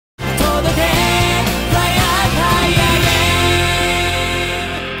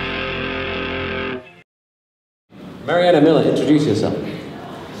Marianne Miller, introduce yourself.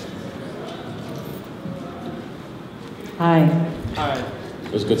 Hi. Hi.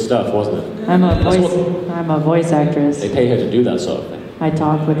 It was good stuff, wasn't it? I'm a voice actress. They pay her to do that sort of thing. I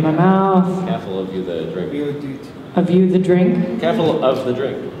talk with my mouth. Careful of you the drink. Of you the drink? Careful of the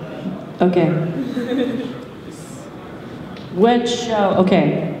drink. Okay. What show?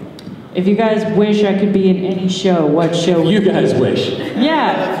 Okay. If you guys wish I could be in any show, what show would you guys wish?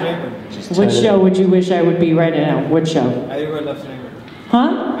 Yeah. What show would you wish I would be right now? What show? Everybody loves Raymond.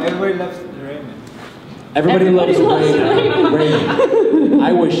 Huh? Everybody loves Raymond. Everybody loves Raymond.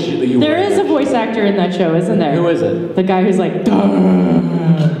 I wish that you were. There is a voice actor in that show, isn't there? Who is it? The guy who's like, duh.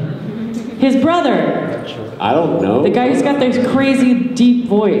 His brother. I don't know. The guy who's got this crazy deep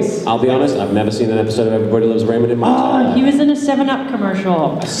voice. I'll be honest, I've never seen an episode of Everybody Loves Raymond in my life. He was in a 7-Up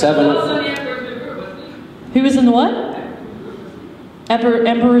commercial. A 7-Up? He was in the what?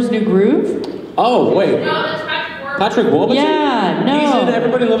 Emperor's New Groove? Oh, wait. No, that's Patrick Warburton. Patrick Warburton? Yeah, no. He's in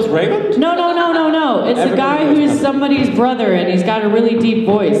Everybody Loves Raymond? No. It's a guy who's somebody's brother and he's got a really deep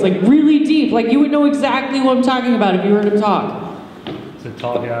voice. Like, really deep. Like, you would know exactly what I'm talking about if you heard him talk. It's a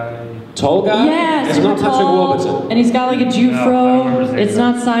tall guy. Tall guy? Yeah, it's not Patrick Warburton. And he's got like a Jufro. It's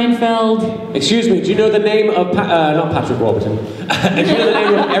not Seinfeld. Excuse me, do you know the name of, not Patrick Warburton. Do you know the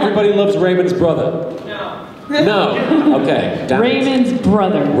name of Everybody Loves Raymond's brother? No. Okay. Damn Raymond's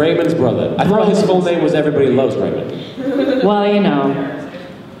brother. Raymond's brother. I thought his full name was Everybody Loves Raymond. Well, you know.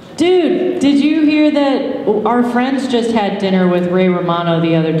 Dude, did you hear that our friends just had dinner with Ray Romano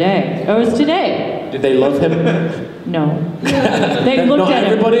the other day? It was today. Did they love him? No. They looked at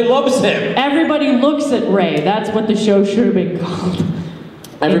him. Everybody loves him. Everybody looks at Ray. That's what the show should have been called.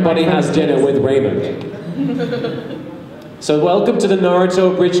 Everybody has dinner with Raymond. So welcome to the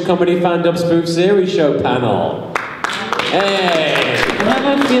Naruto Abridged Comedy Fandom Spoof Series Show panel. Hey! I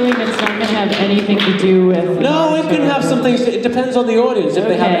have a feeling it's not going to have anything to do with... No, it can have some things. It depends on the audience, if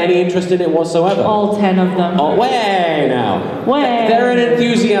they have any interest in it whatsoever. All 10 of them. Oh, way now. Way. They're an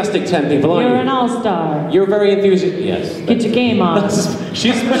enthusiastic 10 people, aren't you? You're an all-star. You're very enthusiastic. Yes. Get your game on.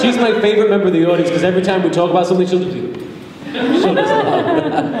 She's my favorite member of the audience because every time we talk about something, she'll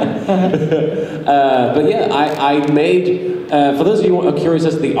but yeah, I made, for those of you who are curious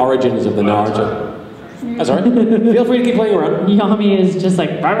as to the origins of the Naruto. That's all right. Feel free to keep playing around. Yami is just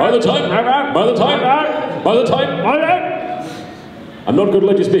like... By the time, I'm not going to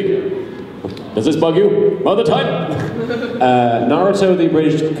let you speak. Does this bug you? By the time. Naruto the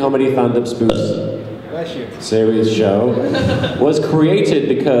Abridged Comedy Fandom Spoofs series show was created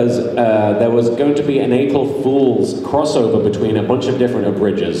because there was going to be an April Fool's crossover between a bunch of different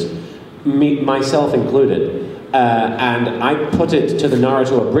abridges, myself included. And I put it to the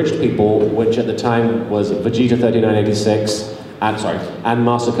Naruto Abridged people, which at the time was Vegeta 3986, and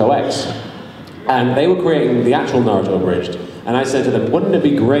Masako X. And they were creating the actual Naruto Abridged. And I said to them, wouldn't it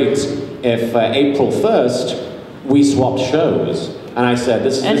be great if April 1st, we swapped shows? And I said,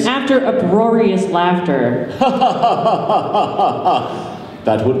 after uproarious laughter.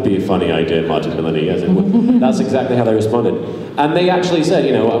 That would be a funny idea, Martin Billany, yes it would. That's exactly how they responded. And they actually said,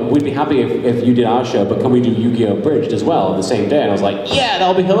 you know, we'd be happy if you did our show, but can we do Yu-Gi-Oh! Abridged as well on the same day? And I was like, yeah,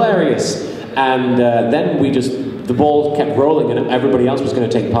 that'll be hilarious. And then the ball kept rolling and everybody else was going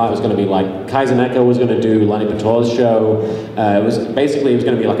to take part. It was going to be like, Kaiser Neko was going to do Lanny Pator's show. It was going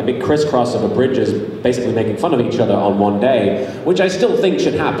to be like a big crisscross of abridges, basically making fun of each other on one day, which I still think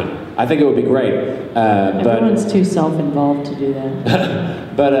should happen. I think it would be great. Everyone's too self-involved to do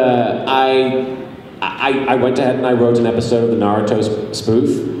that. But I went ahead and I wrote an episode of the Naruto spoof,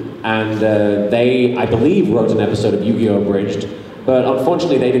 and they, I believe, wrote an episode of Yu-Gi-Oh! Abridged, but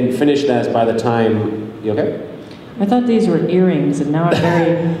unfortunately they didn't finish theirs by the time... You okay? I thought these were earrings, and now I'm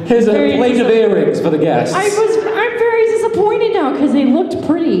very... Here's a plate of earrings for the guests. I'm very disappointed now, because they looked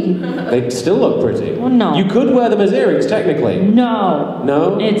pretty. They still look pretty. Well, no. You could wear them as earrings, technically. No.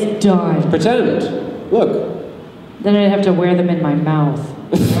 No? It's done. Pretend. Look. Then I'd have to wear them in my mouth.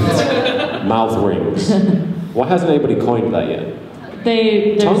 Mouth rings. Why hasn't anybody coined that yet?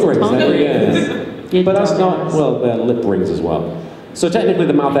 Tongue rings, there he is. But that's not, well, they're lip rings as well. So technically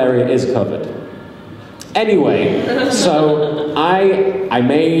the mouth area is covered. Anyway, so I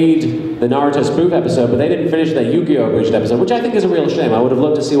made the Naruto spoof episode, but they didn't finish their Yu-Gi-Oh! Abridged episode, which I think is a real shame. I would have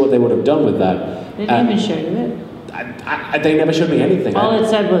loved to see what they would have done with that. They didn't even show you it. They never showed me anything. All it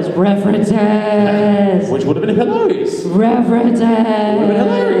said was references. Which would have been hilarious. References. Would have been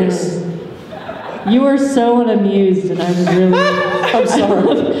hilarious. You were so unamused, and I was really... I'm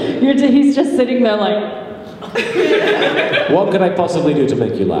sorry. He's just sitting there like... What could I possibly do to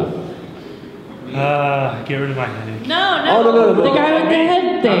make you laugh? Get rid of my headache. No. Oh, no. The guy with the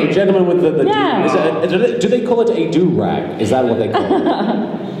head thing. The gentleman with the Yeah. do they call it a do-rag? Is that what they call it?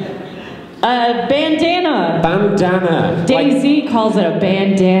 Bandana. Bandana. Daisy calls it a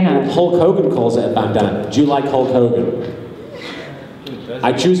bandana. Hulk Hogan calls it a bandana. Do you like Hulk Hogan?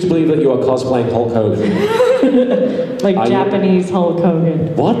 I choose to believe that you are cosplaying Hulk Hogan. Like Japanese Hulk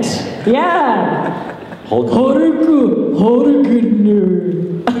Hogan. What? Yeah. Hulk Hogan.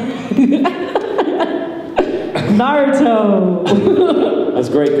 Naruto. That's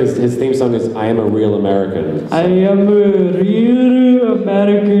great because his theme song is I Am a Real American. I am a real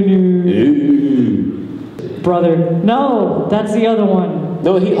American. Brother. No, that's the other one.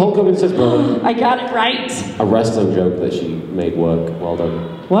 No, Hulk Hogan says brother. I got it right. A wrestling joke that she made work. Well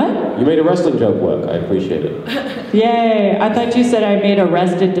done. What? You made a wrestling joke work. I appreciate it. Yay. I thought you said I made a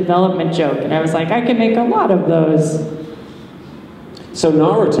Arrested Development joke, and I was like, I can make a lot of those. So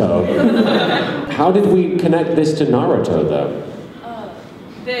Naruto, how did we connect this to Naruto though?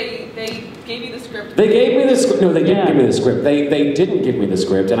 They gave you the script. They gave me the script. No, they didn't give me the script. They didn't give me the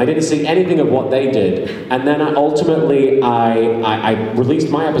script, and I didn't see anything of what they did. And then I released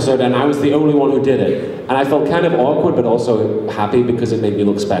my episode, and I was the only one who did it. And I felt kind of awkward, but also happy because it made me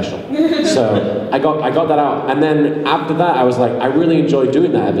look special. So I got that out. And then after that, I was like, I really enjoyed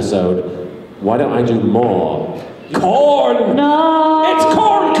doing that episode. Why don't I do more? Corn! No! It's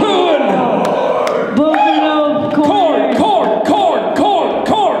corn coon!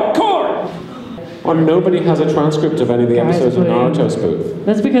 Corn! Or nobody has a transcript of any of the episodes of Naruto Spoof.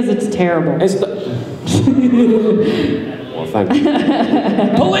 That's because it's terrible. It's the... Well, thank you.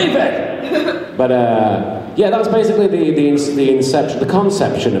 Believe it! But, yeah, that was basically the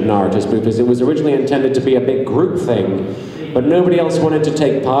conception of Naruto Spoof. Is it was originally intended to be a big group thing, but nobody else wanted to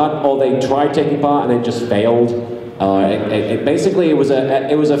take part, or they tried taking part and it just failed.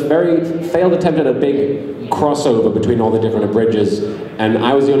 It was a very failed attempt at a big crossover between all the different abridges, and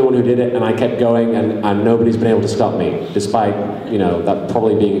I was the only one who did it, and I kept going, and nobody's been able to stop me, despite, you know, that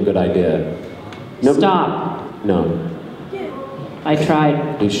probably being a good idea. Stop. No. I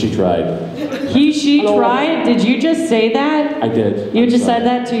tried. She tried. She tried? Did you just say that? I did. You just said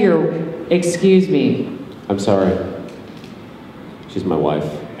that to your... Excuse me. I'm sorry. She's my wife.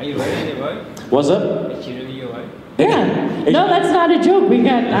 Are you really the wife? What's up? Is she really your wife? Yeah. No, that's not a joke.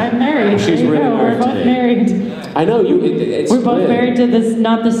 I'm married. She's There you really go. married We're both today. married. I know, it's We're both weird. married to this,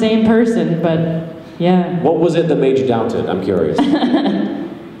 not the same person, but yeah. What was it that made you doubt it? I'm curious.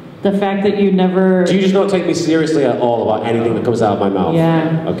 The fact that you never... Do you just not take me seriously at all about anything that comes out of my mouth?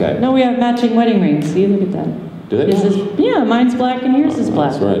 Yeah. Okay. No, we have matching wedding rings. See, look at that. Do they? Yeah, mine's black and yours is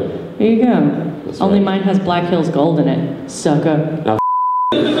black. That's right. There you go. That's Only right. mine has Black Hills gold in it. Sucker. Now,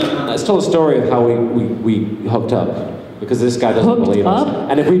 let's tell a story of how we hooked up. Because this guy doesn't Hooked believe us.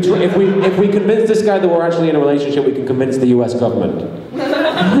 up? And if we convince this guy that we're actually in a relationship, we can convince the U.S. government.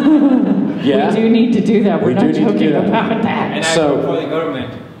 Yeah? We do need to do that. We're We not do need to do joking that. about that. And So- I work for the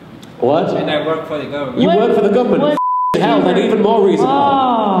government. What? And I work for the government. You What? work for the government. What? Hell, then even more reason.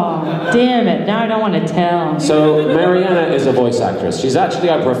 Oh, damn it. Now I don't want to tell. So, Marianne is a voice actress. She's actually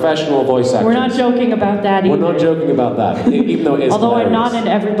a professional voice actress. We're not joking about that either. We're not joking about that, even though it is Although I'm hilarious. not in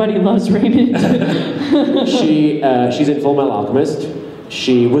Everybody Loves Raymond. She's in Full Metal Alchemist.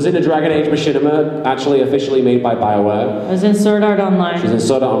 She was in a Dragon Age machinima, actually officially made by BioWare. I was in Sword Art Online. She's in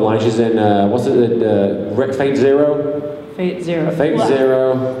Sword Art Online. She's in, Fate Zero? Fate Zero. Fate What?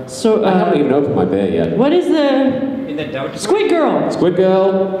 Zero. So, I haven't even opened my beer yet. what is the... In the doubt. Squid Girl! Squid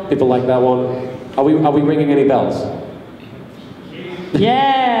Girl, people like that one. Are we ringing any bells?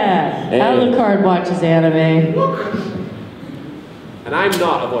 Yeah! Hey. Alucard watches anime. And I'm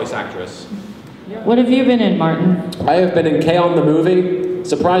not a voice actress. What have you been in, Martin? I have been in K-On! The movie,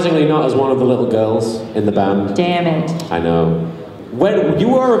 surprisingly not as one of the little girls in the band. Damn it. I know. When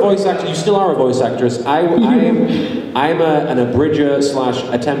you are a voice actor, you still are a voice actress. I'm an abridger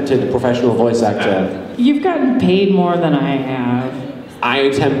 / attempted professional voice actor. You've gotten paid more than I have. I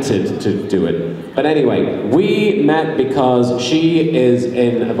attempted to do it. But anyway, we met because she is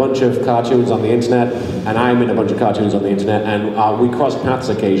in a bunch of cartoons on the internet, and I'm in a bunch of cartoons on the internet, and we cross paths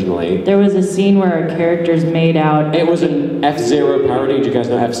occasionally. There was a scene where a character's made out. It was an F-Zero parody. Do you guys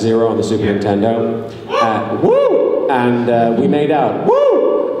know F-Zero on the Super Nintendo? Woo! And we made out.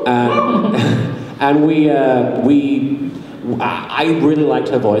 Woo! And I really liked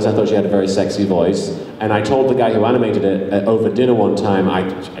her voice. I thought she had a very sexy voice. And I told the guy who animated it over dinner one time,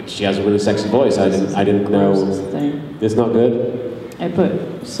 she has a really sexy voice. I didn't know. Thing. It's not good? I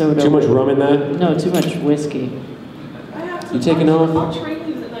put soda. Too much rum in there? No, too much whiskey. You taking off? I'll train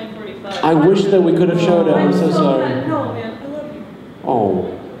you at 9:45. I wish that we could have showed it. I'm so sorry. No, man, I love you. Oh,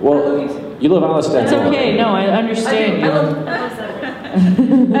 I love well, you too. You love Alistair. It's okay. No, I understand. I love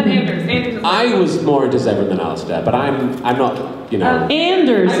and Anders. Anders is I was more into Zevran than Alistair, but I'm not, you know.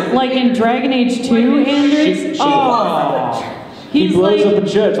 Anders, like in Dragon Age 2, Anders. Oh. He He's blows like, up a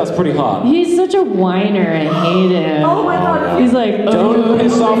church, that's pretty hard. he's such a whiner, I hate him. Oh my god. He's like, Don't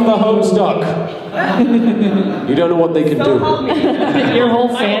piss off the Homestuck. You don't know what they can So do. help me. your whole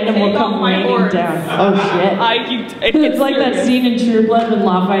fandom will come raining down. Oh shit. It's like that scene in True Blood when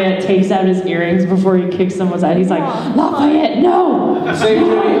Lafayette takes out his earrings before he kicks someone's out. He's like, Lafayette, no! Say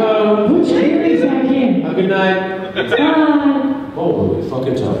Jimmy home. Put your earrings back in. Have a good night. Bye. Holy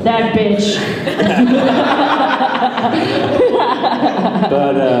fucking time. That bitch.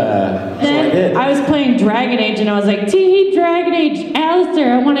 But, Then I was playing Dragon Age and I was like, Tee Dragon Age,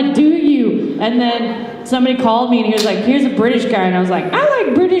 Alistair, I want to do you. And then somebody called me and he was like, here's a British guy. And I was like, I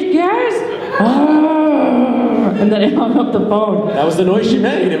like British guys. And then I hung up the phone. that was the noise she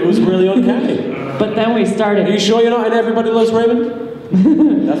made. It was really uncanny. But then we started. Are you sure you're not in Everybody Loves Raymond?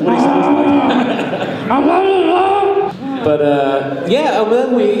 That's what he sounds like. But yeah, and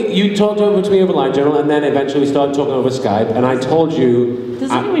then you talked over to me over LiveJournal, and then eventually we started talking over Skype, and I told you... Does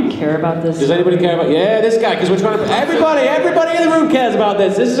anyone care about this? Does anybody care about... Yeah, this guy, because we're trying to... Everybody in the room cares about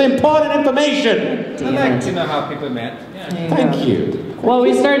this. This is important information. I like to know how people met. Yeah. Thank you. Well,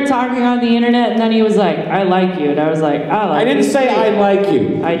 we started talking on the internet, and then he was like, I like you. And I was like, I like you. I didn't say I like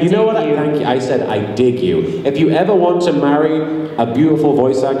you. You know what? you. Thank you. I said I dig you. If you ever want to marry a beautiful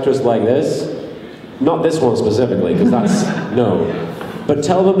voice actress like this, not this one specifically, because that's no. But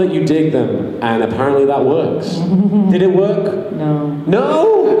tell them that you dig them, and apparently that works. Did it work? No.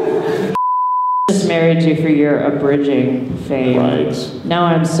 No? I just married you for your abridging fame. Right. Now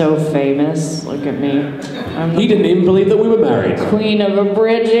I'm so famous. Look at me. I'm He the didn't even believe that we were married. queen of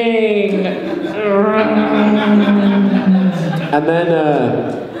abridging. And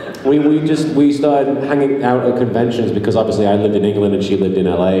then we started hanging out at conventions because obviously I lived in England and she lived in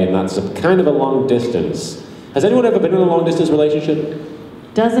LA, and that's kind of a long distance. Has anyone ever been in a long distance relationship?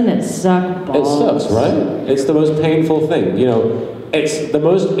 Doesn't it suck It balls? sucks, right? It's the most painful thing. You know, it's the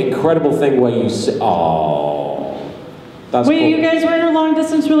most incredible thing where you say, "Oh, that's Wait, cool." you guys were in a long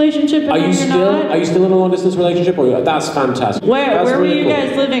distance relationship and Are now you you're still? not? Are you still in a long distance relationship? Or that's fantastic. Where That's were really you cool.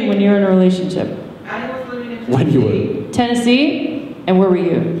 guys living when you were in a relationship? I was living in When you were? Tennessee? And where were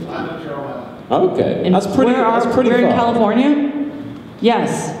you? Okay, In- that's pretty. That's pretty We're in far. California?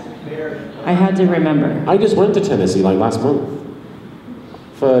 Yes. I had to remember. I just went to Tennessee like last month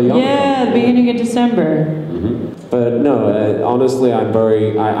for Yarmulke. Yeah, the beginning of December. But no, honestly, I'm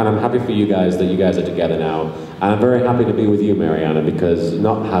happy for you guys that you guys are together now, and I'm very happy to be with you, Marianne, because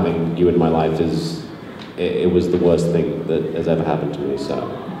not having you in my life it was the worst thing that has ever happened to me. So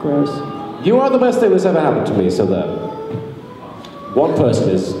Gross. you are the best thing that's ever happened to me. So that one person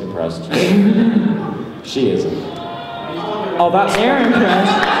is impressed. She isn't. Oh, that's They're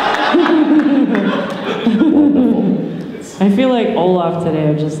impressed. I feel like Olaf today.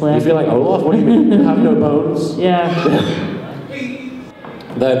 I'm just You laughing. feel like Olaf? What do you mean? You have no bones? Yeah.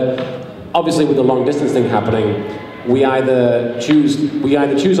 That obviously with the long distance thing happening, we either choose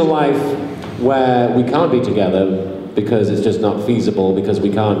a life where we can't be together because it's just not feasible, because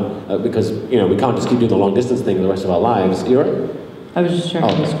we can't we can't just keep doing the long distance thing the rest of our lives. You all right? I was just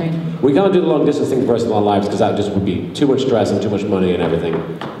checking the screen. We can't do the long distance thing the rest of our lives because that just would be too much stress and too much money and everything.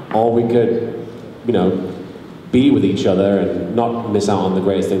 Or we could, be with each other and not miss out on the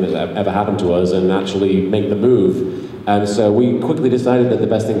greatest thing that's ever happened to us and actually make the move. And so we quickly decided that the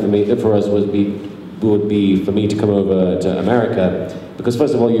best thing for us would be for me to come over to America, because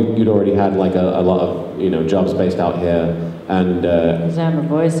first of all, you'd already had like a lot of jobs based out here, and Because I'm a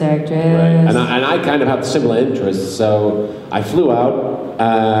voice actress. right. And I kind of had similar interests, so I flew out,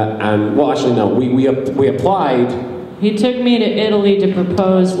 and well, actually no, we applied. He took me to Italy to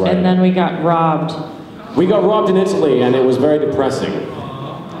propose, Right. and then we got robbed. We got robbed in Italy, and it was very depressing.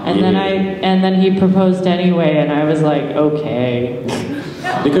 And then he proposed anyway, and I was like, okay.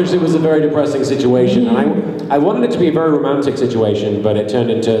 Because it was a very depressing situation, and I wanted it to be a very romantic situation, but it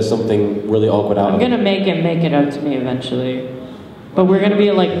turned into something really awkward out I'm of it. gonna make him make it up to me eventually. But we're gonna be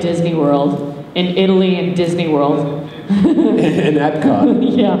at like Disney World. In Italy and Disney World. In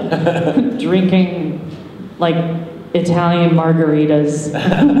Epcot. Yeah. Drinking like Italian margaritas.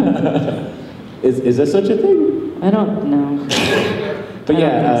 Is there such a thing? I don't know. But I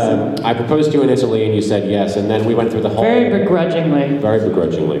don't yeah, I proposed to you in Italy and you said yes, and then we went through the whole... Very begrudgingly. Very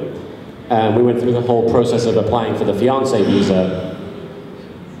begrudgingly. We went through the whole process of applying for the fiancé visa,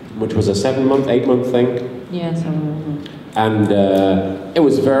 which was a 7-month, 8-month thing. Yeah, something. And it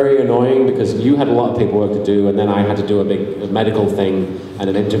was very annoying because you had a lot of paperwork to do, and then I had to do a big medical thing and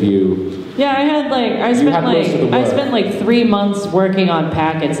an interview. Yeah, I spent like 3 months working on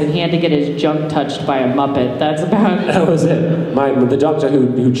packets, and he had to get his junk touched by a Muppet. That's about. That was it. The doctor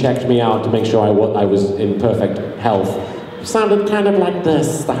who checked me out to make sure I was in perfect health sounded kind of like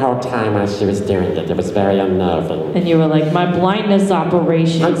this the whole time as she was doing it. It was very unnerving. And you were like, my blindness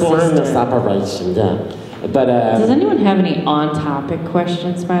operation. My blindness operation, yeah. But does anyone have any on-topic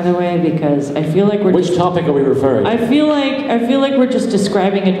questions, by the way? Because I feel like we're. Which topic are we referring to? I feel like we're just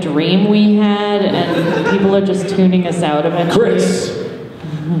describing a dream we had, and people are just tuning us out eventually. Chris. If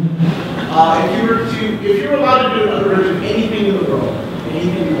you were allowed to do an unabridged of anything in the world,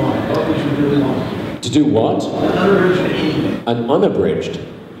 anything you want, what would you really want? To do what? An unabridged of anything. An unabridged?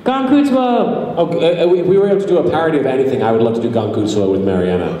 Gankutsuo! Oh, if we were able to do a parody of anything, I would love to do Gankutsuo with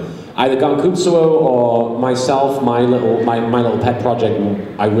Marianne. Either Gankutsuo or myself, my little pet project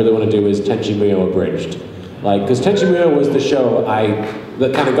I really want to do is Tenchi Muyo Abridged. Because Tenchi Muyo was the show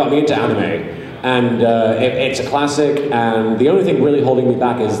that kind of got me into anime. And it's a classic, and the only thing really holding me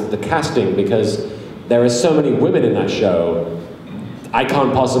back is the casting, because there are so many women in that show, I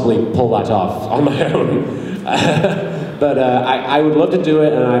can't possibly pull that off on my own. But I would love to do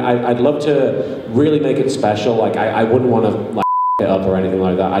it, and I'd love to really make it special. I wouldn't want to it up or anything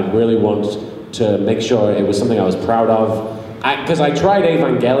like that. I'd really want to make sure it was something I was proud of. Because I tried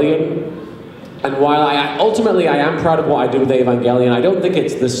Evangelion, and while ultimately I am proud of what I do with Evangelion, I don't think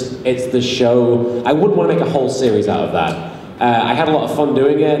it's the show. I wouldn't want to make a whole series out of that. I had a lot of fun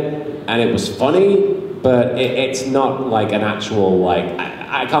doing it, and it was funny, but it's not like an actual,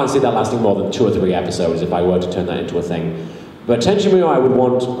 I can't see that lasting more than 2 or 3 episodes if I were to turn that into a thing. But Tenchi Muyo, I would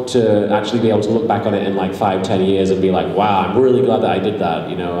want to actually be able to look back on it in 5-10 years and be like, wow, I'm really glad that I did that.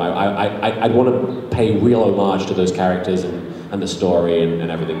 You know, I'd want to pay real homage to those characters and the story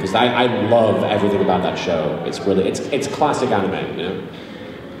and everything, because I love everything about that show. It's really, it's classic anime, you know?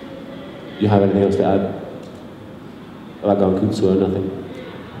 You have anything else to add? About Gankutsu or nothing?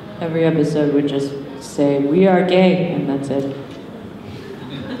 Every episode would just say, we are gay, and that's it.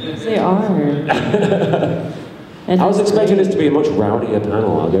 They are. And I was expecting this to be a much rowdier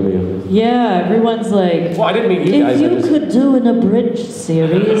panel, I'll give you. Yeah, everyone's like... Well, I didn't mean you guys. If you could do an abridged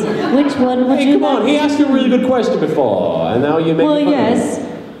series, which one would you come on, he asked you a really good question before, and now you make Well, yes.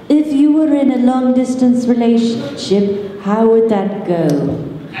 If you were in a long-distance relationship, how would that go?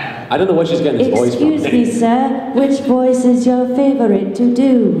 I don't know where she's getting this voice from. Excuse me, sir. Which voice is your favorite to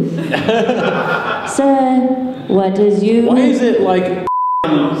do? Sir, what is you? Why is it like...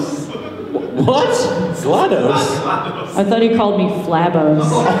 What? GLaDOS? I thought he called me Flabos.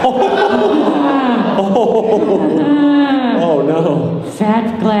 Oh no.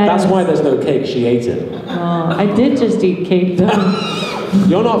 Fat GLaDOS. That's why there's no cake, she ate it. Oh, I did just eat cake though.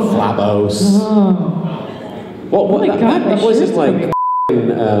 You're not Flabos. Oh. What Oh my God, that voice is like,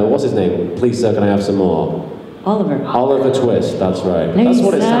 what's his name? Please sir, can I have some more? Oliver. Oliver Twist, that's right. Please, that's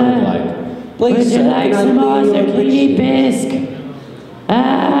what it sounded like. Please would sir, you like some more zucchini bisque?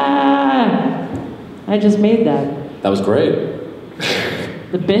 I just made that. That was great.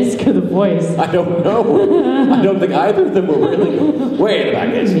 The bisque or the voice? I don't know. I don't think either of them were really good. Way in the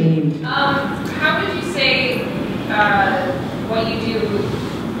back is. How would you say what you do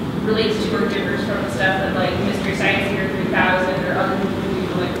relates to or differs from the stuff that like Mystery Science Theater 3000 or other people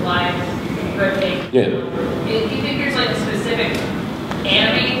do like live ripping? Yeah. Do you think there's like a specific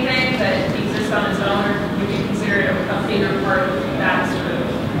animating thing that exists on its own, or would you consider it a favorite part of that sort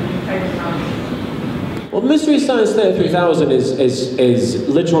of type of comedy? Well, Mystery Science Theater 3000 is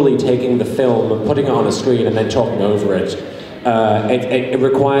literally taking the film, putting it on a screen, and then talking over it. It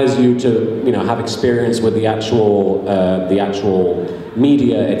requires you to, have experience with the actual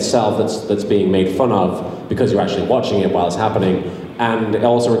media itself that's being made fun of, because you're actually watching it while it's happening, and it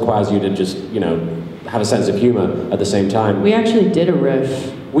also requires you to just, have a sense of humor at the same time. We actually did a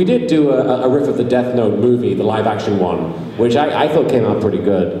riff. We did do a riff of the Death Note movie, the live-action one, which I thought came out pretty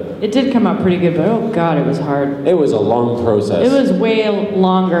good. It did come out pretty good, but oh god, it was hard. It was a long process. It was way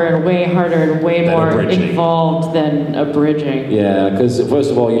longer and way harder and way more involved than abridging. Yeah, because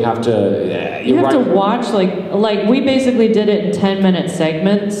first of all, you have to... you have to watch, like we basically did it in 10-minute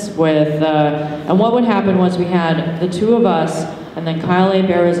segments with... and what would happen was we had the two of us, and then Kyle A.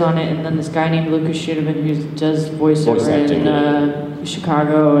 Bear was on it, and then this guy named Lucas Schudeman who does voiceover in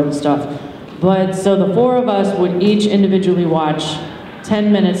Chicago and stuff. But so the 4 of us would each individually watch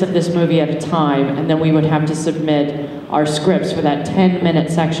 10 minutes of this movie at a time, and then we would have to submit our scripts for that 10-minute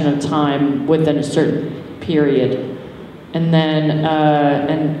section of time within a certain period. And then,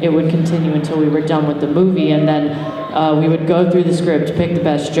 and it would continue until we were done with the movie, and then we would go through the script, pick the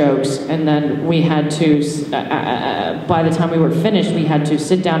best jokes, and then we had to, by the time we were finished, we had to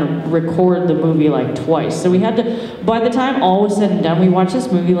sit down and record the movie like twice. So we had to, by the time all was said and done, we watched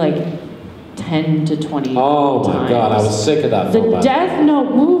this movie like 10 to 20 Oh my times. God, I was sick of that film. The Death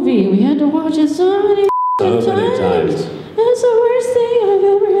Note movie, we had to watch it so many times. It's the worst thing I've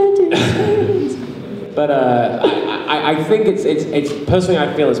ever had to experience. But I think it's personally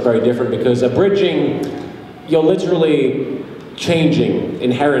I feel it's very different because abridging, you're literally changing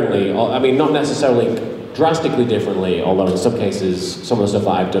inherently. I mean, not necessarily drastically differently, although in some cases, some of the stuff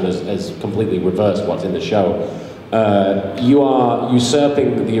that I've done has completely reversed what's in the show. You are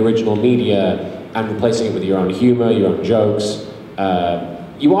usurping the original media and replacing it with your own humor, your own jokes.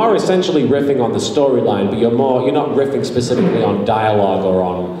 You are essentially riffing on the storyline, but you're not riffing specifically on dialogue or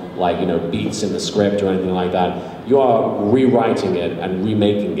on, like, you know, beats in the script or anything like that. You are rewriting it and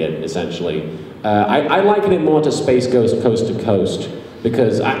remaking it, essentially. I liken it more to Space Ghost Coast to Coast,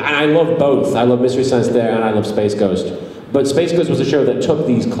 because I love both. I love Mystery Science Theater and I love Space Ghost. But Space Ghost was a show that took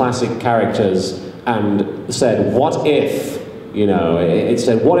these classic characters and said, what if? You know, it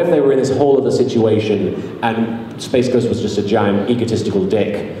said, what if they were in this whole other situation and Space Ghost was just a giant egotistical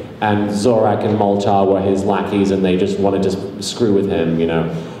dick and Zorak and Moltar were his lackeys and they just wanted to screw with him, you know?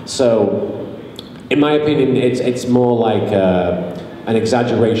 So, in my opinion, it's more like an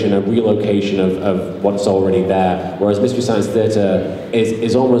exaggeration, a relocation of what's already there, whereas Mystery Science Theater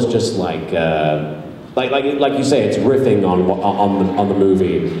is almost just like you say, it's riffing on the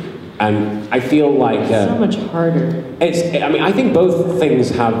movie. And I feel like It's so much harder. I mean, I think both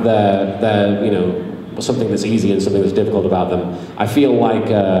things have their you know, something that's easy and something that's difficult about them. I feel like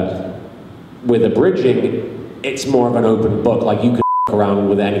with abridging, it's more of an open book. Like you could around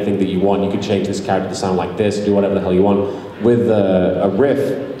with anything that you want. You could change this character to sound like this, do whatever the hell you want. With a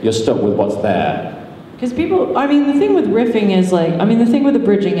riff, you're stuck with what's there. Because people, I mean, the thing with riffing is like, I mean, the thing with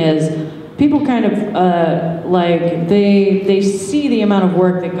abridging is people kind of, like, they see the amount of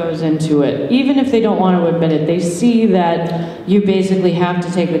work that goes into it. Even if they don't want to admit it, they see that you basically have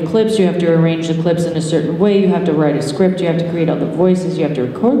to take the clips, you have to arrange the clips in a certain way, you have to write a script, you have to create all the voices, you have to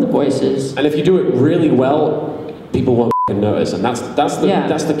record the voices. And if you do it really well, people won't notice. And that's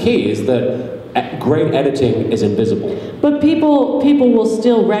the key, is that great editing is invisible. But people will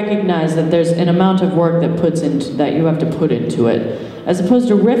still recognize that there's an amount of work that you have to put into it. As opposed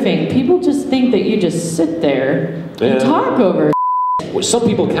to riffing, people just think that you just sit there and talk over. Well, some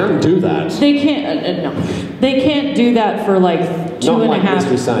people can do that. They can't. No, they can't do that for like 2.5. Not like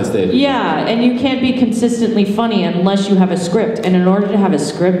Mystery Science Theater. Yeah, and you can't be consistently funny unless you have a script. And in order to have a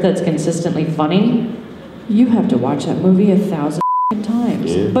script that's consistently funny, you have to watch that movie 1,000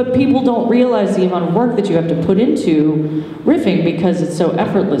 times. Yeah. But people don't realize the amount of work that you have to put into riffing because it's so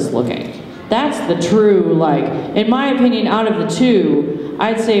effortless looking. That's the true, like, in my opinion, out of the two,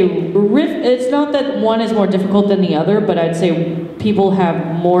 I'd say it's not that one is more difficult than the other, but I'd say people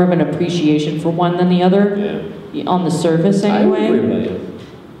have more of an appreciation for one than the other, on the surface anyway. I agree with you.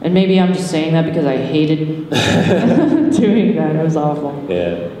 And maybe I'm just saying that because I hated doing that. It was awful.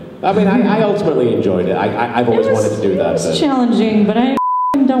 Yeah. I mean, I ultimately enjoyed it. I've always wanted to do that. It was challenging, but I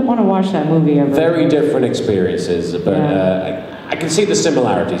don't want to watch that movie ever. Very different experiences, but I can see the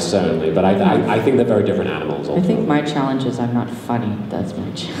similarities, certainly, but I think they're very different animals. I think my challenge is I'm not funny. That's my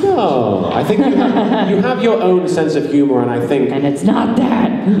challenge. No, I think you have your own sense of humor, and I think... And it's not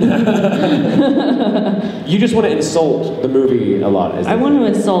that. You just want to insult the movie a lot. I want to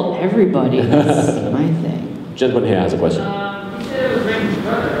insult everybody. That's my thing. Gentleman here has a question. You said it was Raymond's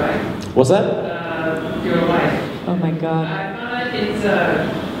brother, right? What's that? Your wife. Oh my God. I thought it's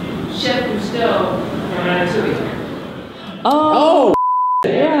Chef Cousteau from Ratatouille. Oh!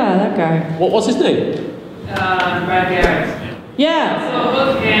 Yeah, that guy. What's his name? Brad Garrett. Yeah. So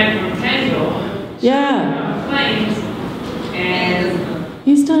Hookman from Tangible. Yeah. Planes. And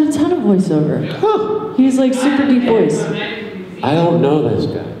He's done a ton of voiceover. Huh. He's like super deep voice. I don't know this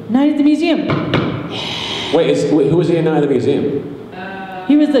guy. Night at the Museum. Wait, who was he in Night at the Museum?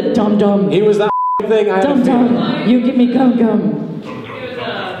 He was the dum-dum. He was that thing I had a feeling. Dum-dum. You give me gum-gum.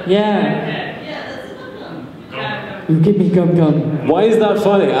 Yeah. You give me gum-gum. Why is that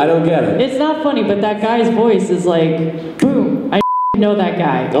funny? I don't get it. It's not funny, but that guy's voice is like, boom. I know that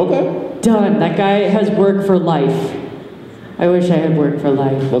guy. Okay. Done. That guy has work for life. I wish I had work for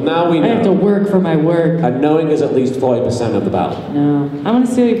life. Well, now we know. I have to work for my work. And knowing is at least 40% of the battle. No. I want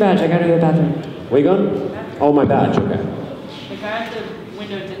to steal your badge. I gotta go to the bathroom. Where you going? Oh, my badge. Okay. The guy at the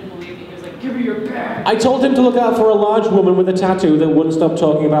window didn't believe me. He was like, give me your badge. I told him to look out for a large woman with a tattoo that wouldn't stop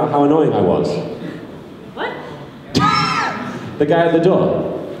talking about how annoying I was. What? The guy at the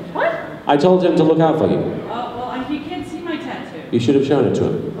door. What? I told him to look out for you. Well, he You should have shown it to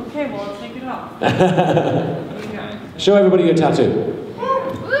him. Okay, well, I'll take it off. Show everybody your tattoo.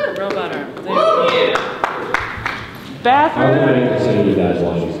 Real better. How Bathroom. can I consider you guys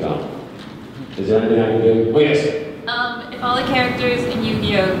while she's gone? Is there anything I can do? Oh, yes. If all the characters in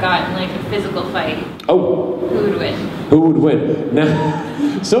Yu-Gi-Oh got in like a physical fight, Oh. who would win? Who would win?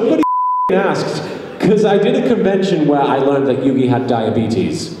 Now, somebody asked, because I did a convention where I learned that Yugi had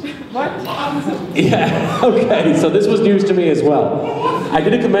diabetes. What? Yeah, okay, so this was news to me as well. I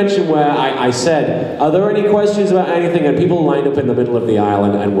did a convention where I said, are there any questions about anything? And people lined up in the middle of the aisle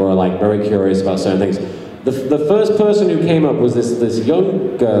and were like very curious about certain things. The first person who came up was this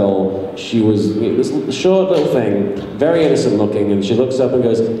young girl. She was this short little thing, very innocent looking, and she looks up and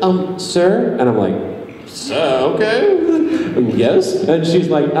goes, sir? And I'm like, sir, okay, yes? And she's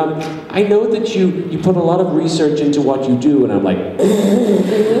like, I know that you put a lot of research into what you do, and I'm like,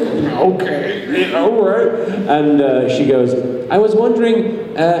 okay, all right. And she goes, I was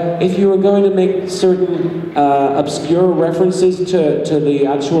wondering if you were going to make certain obscure references to the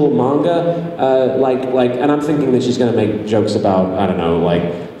actual manga, like, and I'm thinking that she's going to make jokes about, I don't know,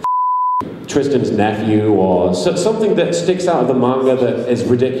 like, Tristan's nephew or something that sticks out of the manga that is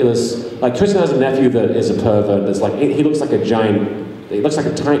ridiculous. Like Tristan has a nephew that is a pervert. That's like he looks like a giant. He looks like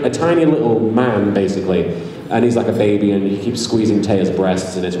a tiny little man basically, and he's like a baby and he keeps squeezing Taya's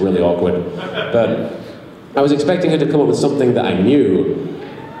breasts and it's really awkward. But I was expecting her to come up with something that I knew,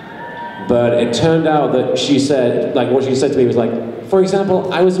 but it turned out that she said, like what she said to me was like, for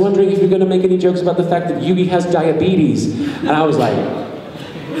example, I was wondering if you're going to make any jokes about the fact that Yugi has diabetes, and I was like.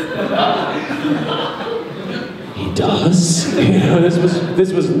 He does? You know,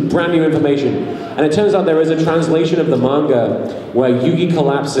 this was brand new information. And it turns out there is a translation of the manga where Yugi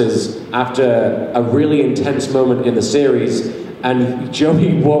collapses after a really intense moment in the series, and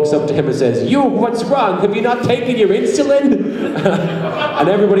Joey walks up to him and says, "You, what's wrong? Have you not taken your insulin?" And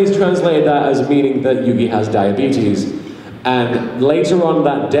everybody's translated that as meaning that Yugi has diabetes. And later on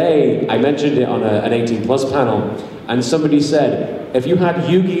that day, I mentioned it on an 18 plus panel, and somebody said, if you had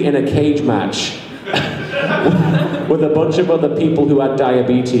Yugi in a cage match with a bunch of other people who had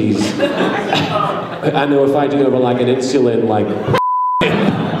diabetes and they were fighting over like an insulin like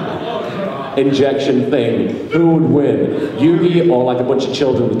injection thing, who would win? Yugi or like a bunch of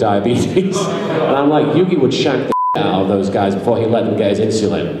children with diabetes? And I'm like, Yugi would shank the out of those guys before he let them get his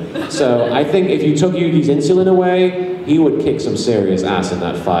insulin. So I think if you took Yugi's insulin away, he would kick some serious ass in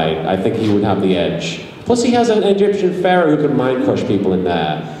that fight. I think he would have the edge. Plus he has an Egyptian pharaoh who can mind crush people in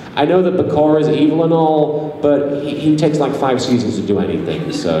there. I know that Bakura is evil and all, but he takes like 5 seasons to do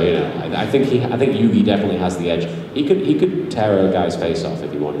anything. So you know, I think Yugi definitely has the edge. He could tear a guy's face off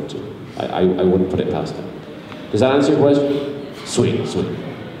if he wanted to. I wouldn't put it past him. Does that answer your question? Sweet, sweet.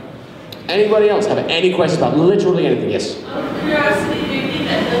 Anybody else have any questions about literally anything? Yes. Curiosity, do you think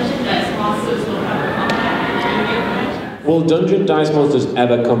that Dungeon Dice Monsters will ever come back in the Yu-Gi-Oh franchise? Will Dungeon Dice Monsters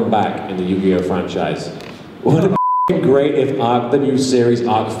ever come back in the Yu-Gi-Oh franchise? Would it be great if the new series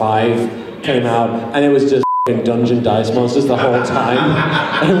Arc 5 came out and it was just Dungeon Dice Monsters the whole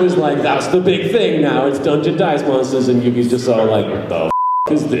time? And it was like, that's the big thing now, it's Dungeon Dice Monsters, and Yugi's just all like, what the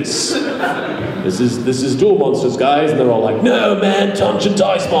is this? This is Duel Monsters, guys, and they're all like, no man, Dungeon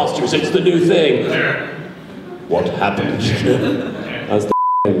Dice Monsters, it's the new thing. What happened? That's the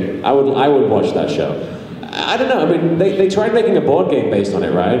thing. I would watch that show. I don't know, I mean, they tried making a board game based on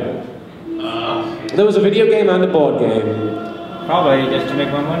it, right? There was a video game and a board game. Probably just to make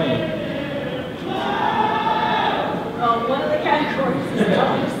more money. One of the categories is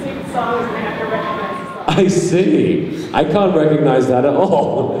don't sing songs and they have to recognize the song. I see. I can't recognize that at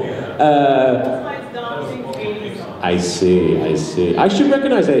all. That's why it's Dom sings 80s songs. I see. I should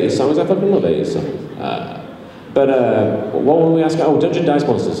recognize 80s songs. I fucking love 80s songs. But what were we asking? Oh, Dungeon Dice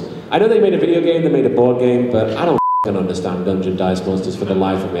Monsters. I know they made a video game, they made a board game, but I don't understand Dungeon Dice Monsters for the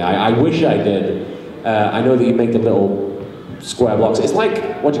life of me. I wish I did. I know that you make the little square blocks. It's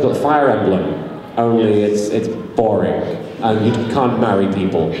like, what do you call it, Fire Emblem. Only it's boring, and you can't marry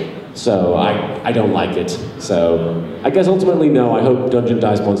people. So I don't like it. So I guess ultimately no, I hope Dungeon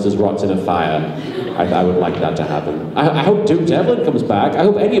Dice Monsters rots in a fire. I would like that to happen. I hope Duke Devlin comes back. I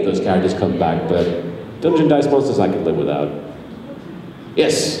hope any of those characters come back, but Dungeon Dice Monsters I can live without.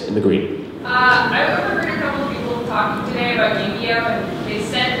 Yes, in the green. I overheard a couple of people talking today about Yu-Gi-Oh! And they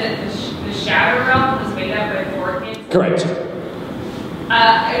said that the Shadow Realm was made up by 4 kids. Correct. It was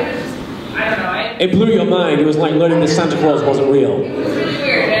just, I don't know. It blew your mind. It was like learning that Santa Claus wasn't real. It was really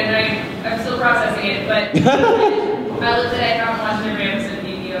weird, and I'm still processing it, but I looked at it, I haven't watched the Regency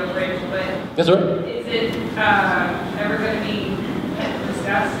Yu-Gi-Oh! Abridged, but That's right. is it ever going to be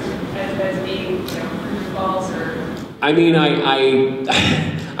discussed as being, proof false or... I mean,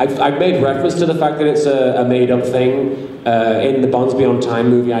 I've made reference to the fact that it's a made-up thing in the Bonds Beyond Time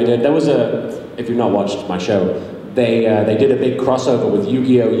movie I did. There was if you've not watched my show, they did a big crossover with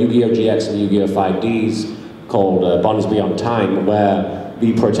Yu-Gi-Oh, Yu-Gi-Oh GX, and Yu-Gi-Oh 5Ds called Bonds Beyond Time, where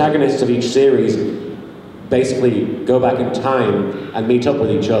the protagonists of each series basically go back in time and meet up with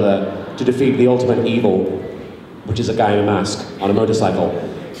each other to defeat the ultimate evil, which is a guy in a mask on a motorcycle.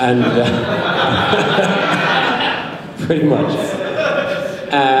 And pretty much.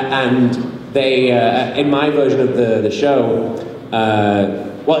 And they, in my version of the show,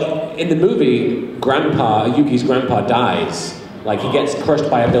 well, in the movie, Yuki's grandpa dies. Like, he gets crushed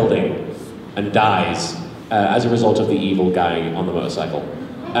by a building and dies as a result of the evil guy on the motorcycle.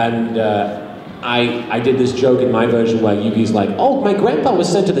 And I did this joke in my version where Yuki's like, oh, my grandpa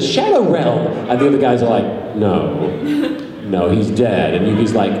was sent to the Shadow Realm. And the other guys are like, no, he's dead. And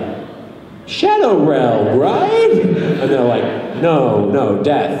Yuki's like, Shadow Realm, right? And they're like, no,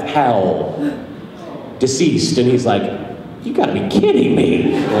 death, hell, deceased. And he's like, you gotta be kidding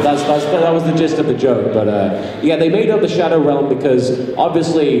me. Well, that was the gist of the joke. But yeah, they made up the Shadow Realm because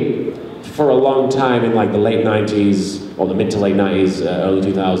obviously for a long time in like the late 90s, or the mid to late 90s, early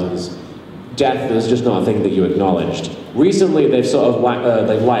 2000s, death was just not a thing that you acknowledged. Recently, they've sort of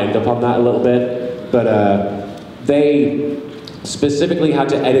they've lightened up on that a little bit, but they specifically had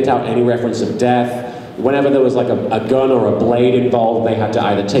to edit out any reference of death. Whenever there was like a gun or a blade involved, they had to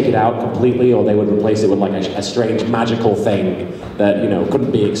either take it out completely or they would replace it with like a strange magical thing that, you know,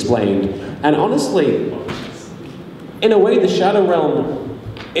 couldn't be explained. And honestly, in a way, the Shadow Realm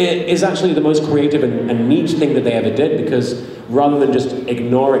is actually the most creative and neat thing that they ever did, because rather than just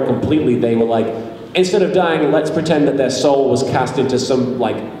ignore it completely, they were like, instead of dying, let's pretend that their soul was cast into some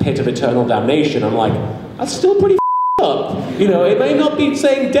like pit of eternal damnation. I'm like, that's still pretty up. You know, it may not be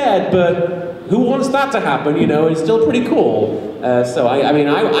saying dead, but who wants that to happen? You know, it's still pretty cool. So I mean,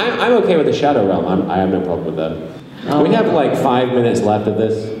 I'm okay with the Shadow Realm. I have no problem with that. We have like 5 minutes left of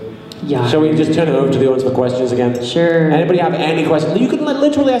this. Yeah. Shall we just turn it over to the audience for questions again? Sure. Anybody have any questions? You can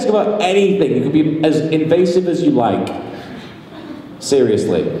literally ask about anything. You can be as invasive as you like.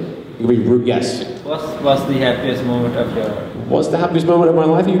 Seriously. You can be rude. Yes. What's the happiest moment of your... What's the happiest moment of my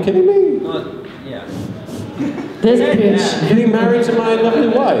life? Are you kidding me? Yeah. This bitch. Getting married to my lovely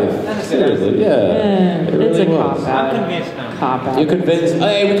wife. Seriously, yeah. It It's really a was. cop-out. I'm convinced now. Cop-out. You convinced.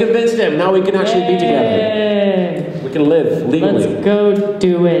 Hey, we convinced him. Now we can actually be together. Yay. We can live legally. Let's go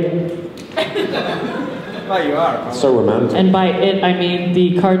do it. Well, you are. So romantic. And by it, I mean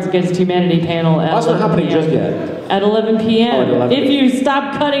the Cards Against Humanity panel at That's not 11 happening p.m. just yet. At 11 p.m. Oh, at 11. If you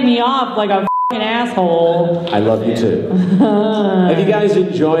stop cutting me off like a f***ing asshole. I love you too. If you guys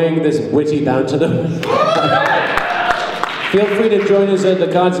enjoying this witty banter, feel free to join us at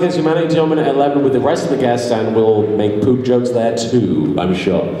the Cards Against Humanity tournament at 11 with the rest of the guests, and we'll make poop jokes there too, I'm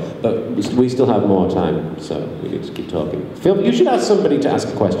sure. But we still have more time, so we need to keep talking. Phil, you should ask somebody to ask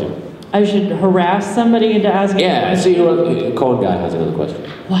a question. I should harass somebody into asking a Yeah, question? see who Corn Guy has another question.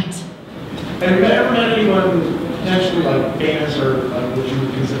 What? Have you ever met anyone potentially like famous or like what you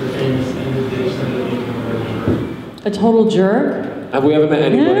would consider famous in the dish that would make them A total jerk? Have we ever met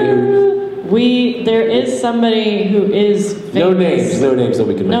anybody who... There is somebody who is famous. No names that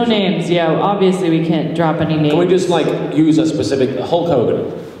we can mention. No names, yeah. Obviously we can't drop any names. Can we just like use a specific Hulk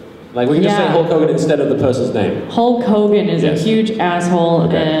Hogan? Like we can just say Hulk Hogan instead of the person's name. Hulk Hogan is a huge asshole,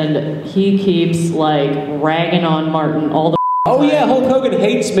 Okay. and he keeps like ragging on Martin all the Oh time. yeah, Hulk Hogan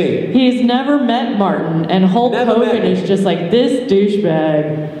hates me. He's never met Martin, and Hulk Never met Hogan me. is just like, this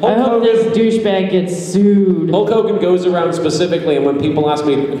douchebag. Hulk I hope Hogan- this douchebag gets sued. Hulk Hogan goes around specifically, and when people ask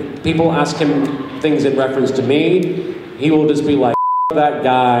him things in reference to me, he will just be like, that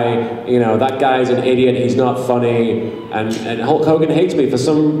guy, you know, that guy's an idiot, he's not funny, and Hulk Hogan hates me for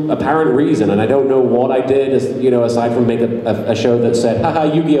some apparent reason, and I don't know what I did, aside from make a show that said,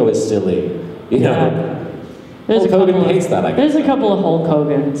 haha, Yu-Gi-Oh is silly, you know. There's Hulk Hogan hates that, I guess. There's a couple of Hulk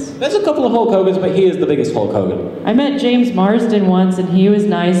Hogans. There's a couple of Hulk Hogans, but he is the biggest Hulk Hogan. I met James Marsden once, and he was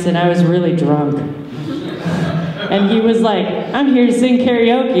nice, and I was really drunk. And he was like, I'm here to sing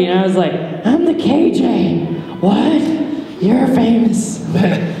karaoke, and I was like, I'm the KJ. What? You're famous.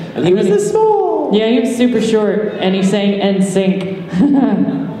 And he was this small. Yeah, he was super short, and he sang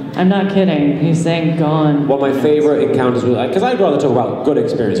NSYNC. I'm not kidding. He sang Gone. One of my favorite encounters with, because I'd rather talk about good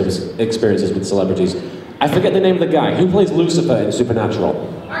experiences with celebrities. I forget the name of the guy who plays Lucifer in Supernatural.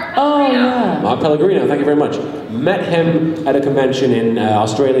 Oh, yeah. Mark Pellegrino, thank you very much. Met him at a convention in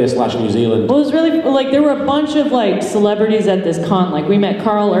Australia/New Zealand. Well, it was really, like, there were a bunch of, like, celebrities at this con. Like, we met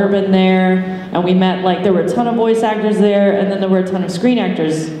Carl Urban there, and we met, like, there were a ton of voice actors there, and then there were a ton of screen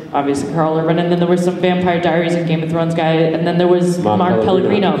actors, obviously Carl Urban, and then there were some Vampire Diaries and Game of Thrones guy, and then there was Mark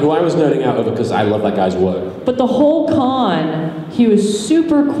Pellegrino. Who I was nerding out over because I love that guy's work. But the whole con, he was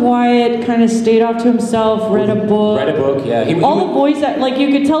super quiet, kind of stayed off to himself, read a book. Read a book, yeah. All the voice, like, you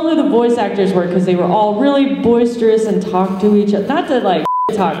could tell who the voice actors were because they were all really boisterous and talked to each other. Not to, like,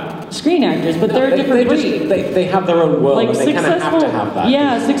 talk screen actors, but they're a different breed. They have their own world, Like, and they kind of have to have that.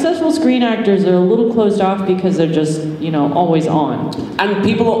 Yeah, successful screen actors are a little closed off because they're just, you know, always on. And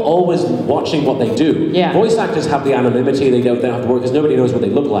people are always watching what they do. Yeah. Voice actors have the anonymity, they don't have to work because nobody knows what they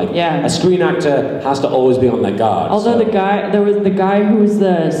look like. Yeah. A screen actor has to always be on their guard. Although there was the guy who was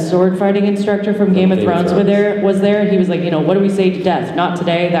the sword fighting instructor from Game of Thrones was there, and he was like, you know, what do we say to death? Not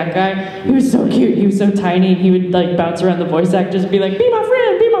today, that guy. He was so cute, he was so tiny, and he would like bounce around the voice actors and be like, be my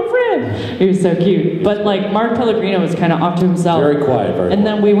friend, be my friend. He was so cute. But like Mark Pellegrino was kind of off to himself. Very quiet, And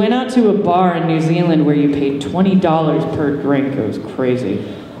then we went out to a bar in New Zealand where you paid $20 per drink. It was crazy.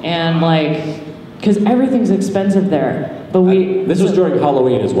 And like, because everything's expensive there. But this was during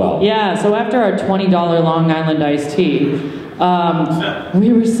Halloween as well. Yeah, so after our $20 Long Island iced tea,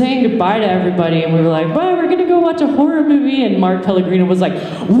 we were saying goodbye to everybody, and we were like, bye, we're gonna go watch a horror movie, and Mark Pellegrino was like,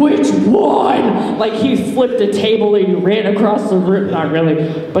 which one? Like, he flipped a table and he ran across the room. Not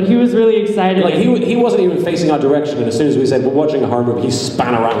really, but he was really excited. Like, he wasn't even facing our direction, and as soon as we said, we're watching a horror movie, he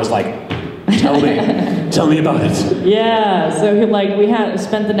span around and was like, tell me about it. Yeah, so we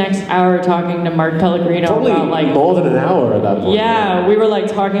spent the next hour talking to Mark Pellegrino Probably about like more than an hour at that point. Yeah, we were like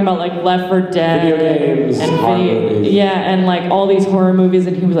talking about like Left 4 Dead, video games, and and like all these horror movies,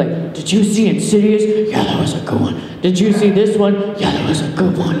 and he was like, "Did you see Insidious? Yeah, that was a good one. Did you see this one? Yeah, that was a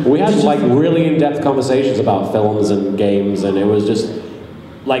good one." We had like really in-depth conversations about films and games, and it was just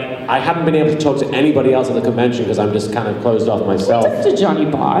like I hadn't been able to talk to anybody else at the convention because I'm just kind of closed off myself. We talked to Johnny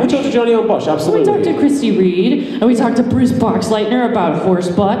Bosch. We talked to Johnny Bosch, absolutely. We talked to Christy Reed, and we talked to Bruce Boxleitner about horse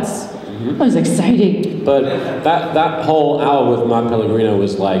butts. That was exciting. But that whole hour with Mark Pellegrino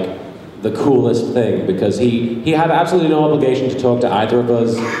was like the coolest thing because he had absolutely no obligation to talk to either of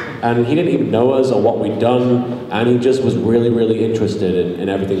us, and he didn't even know us or what we'd done, and he just was really, really interested in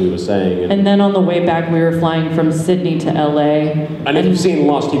everything we were saying. And then on the way back, we were flying from Sydney to LA. And if you've seen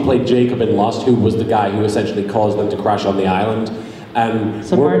Lost, he played Jacob in Lost, who was the guy who essentially caused them to crash on the island. And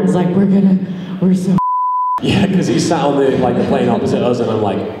so Martin's like, we're so yeah, because he sat on the plane opposite us, and I'm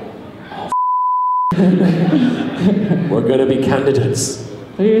like, oh, we're gonna be candidates.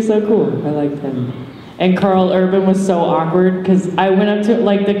 But he was so cool. I liked him. And Carl Urban was so awkward because I went up to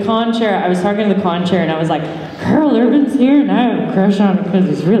like the con chair. I was talking to the con chair and I was like, Carl Urban's here and I have a crush on him because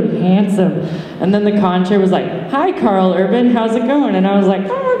he's really handsome. And then the con chair was like, hi Carl Urban, how's it going? And I was like, oh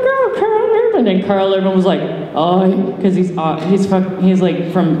my God, Carl Urban. And Carl Urban was like, oh, because he's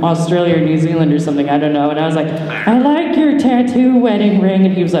like from Australia or New Zealand or something, I don't know. And I was like, I like your tattoo wedding ring.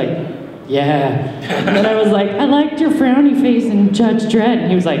 And he was like, yeah. And then I was like, I liked your frowny face in Judge Dredd. And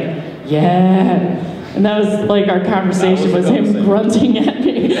he was like, yeah. And that was like our conversation was him grunting at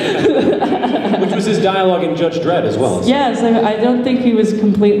me. Which was his dialogue in Judge Dredd as well. So. Yes, I don't think he was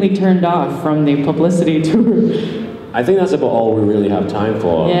completely turned off from the publicity tour. I think that's about all we really have time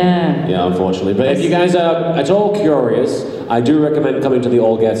for. Yeah. Yeah, unfortunately. But if you guys are at all curious, I do recommend coming to the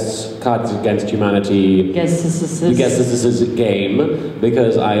All Guests Cards Against Humanity game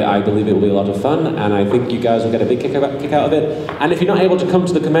because I believe it will be a lot of fun and I think you guys will get a big kick out of it. And if you're not able to come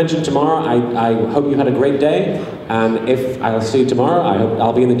to the convention tomorrow, I hope you had a great day. And if I'll see you tomorrow, I hope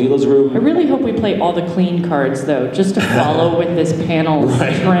I'll be in the dealer's room. I really hope we play all the clean cards though, just to follow with this panel's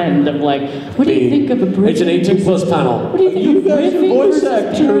trend of like, what do you think of a It's an 18+ panel. What do you think of guys are voice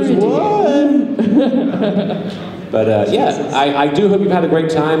actors, what? But yeah, I do hope you've had a great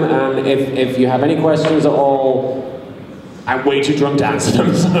time, and if you have any questions at all, I'm way too drunk to answer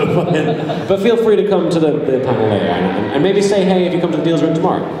them, so, but feel free to come to the panel later, and maybe say hey if you come to the deals room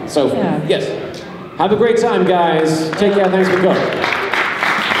tomorrow. So, yes, have a great time, guys. Take care, thanks for coming.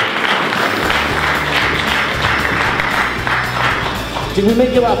 Did we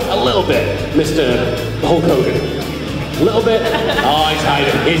make you laugh a little bit, Mr. Hulk Hogan? A little bit? Oh, he's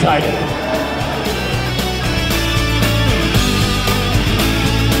hiding, he's hiding.